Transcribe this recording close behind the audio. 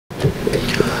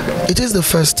It is the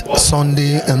first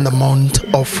Sunday in the month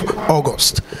of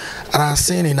August, and as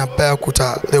seen in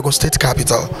Abeokuta, the Ogun State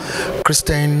capital,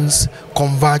 Christians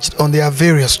converged on their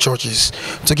various churches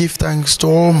to give thanks to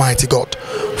Almighty God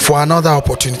for another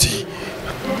opportunity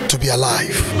to be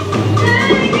alive.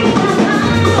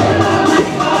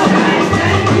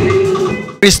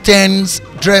 Christians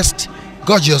dressed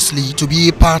gorgeously to be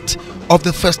a part of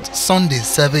the first Sunday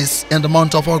service in the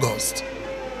month of August.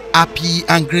 Happy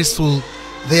and grateful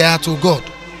they are to God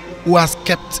who has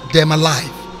kept them alive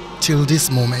till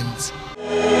this moment.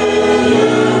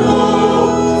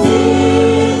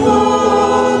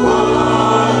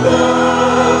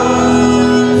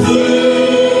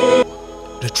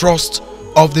 The thrust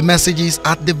of the messages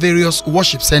at the various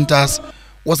worship centers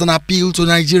was an appeal to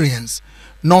Nigerians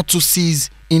not to cease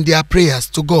in their prayers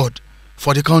to God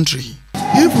for the country.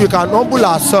 If we can humble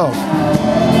ourselves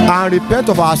and repent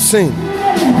of our sin,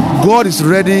 God is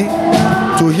ready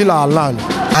to heal our land.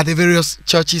 At the various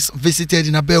churches visited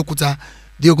in Abeokuta,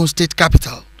 the Ogun State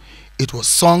capital, it was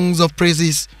songs of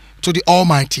praises to the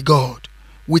Almighty God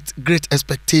with great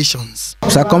expectations.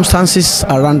 Circumstances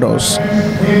around us,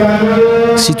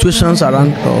 situations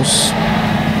around us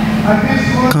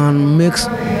can make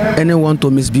anyone to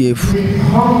misbehave.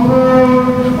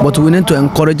 But we need to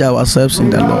encourage ourselves in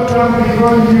the Lord.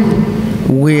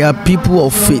 We are people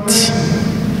of faith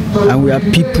and we are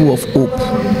people of hope.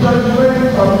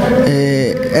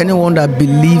 Anyone that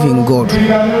believes in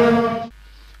God.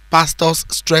 Pastors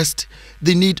stressed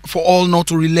the need for all not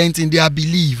to relent in their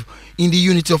belief in the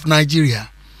unity of Nigeria,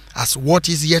 as what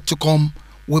is yet to come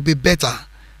will be better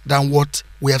than what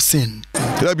we have seen.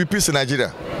 There will be peace in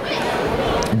Nigeria.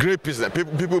 Great peace.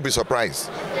 People will be surprised.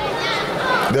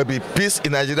 There will be peace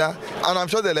in Nigeria, and I'm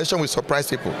sure the election will surprise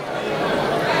people.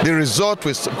 The result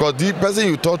will, because the person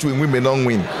you thought will win may not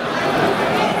win.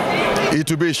 It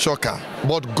will be a shocker.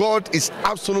 But God is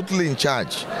absolutely in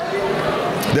charge.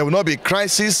 There will not be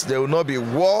crisis, there will not be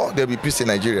war, there will be peace in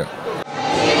Nigeria.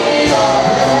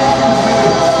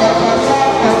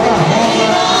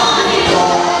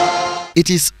 It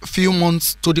is few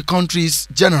months to the country's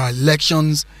general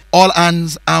elections. All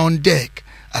hands are on deck,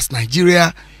 as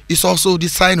Nigeria is also the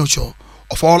signature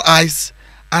of all eyes,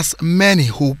 as many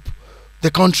hope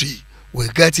the country will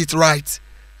get it right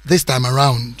this time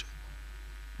around.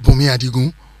 Bumi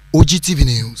Adigun, OGTV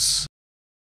News.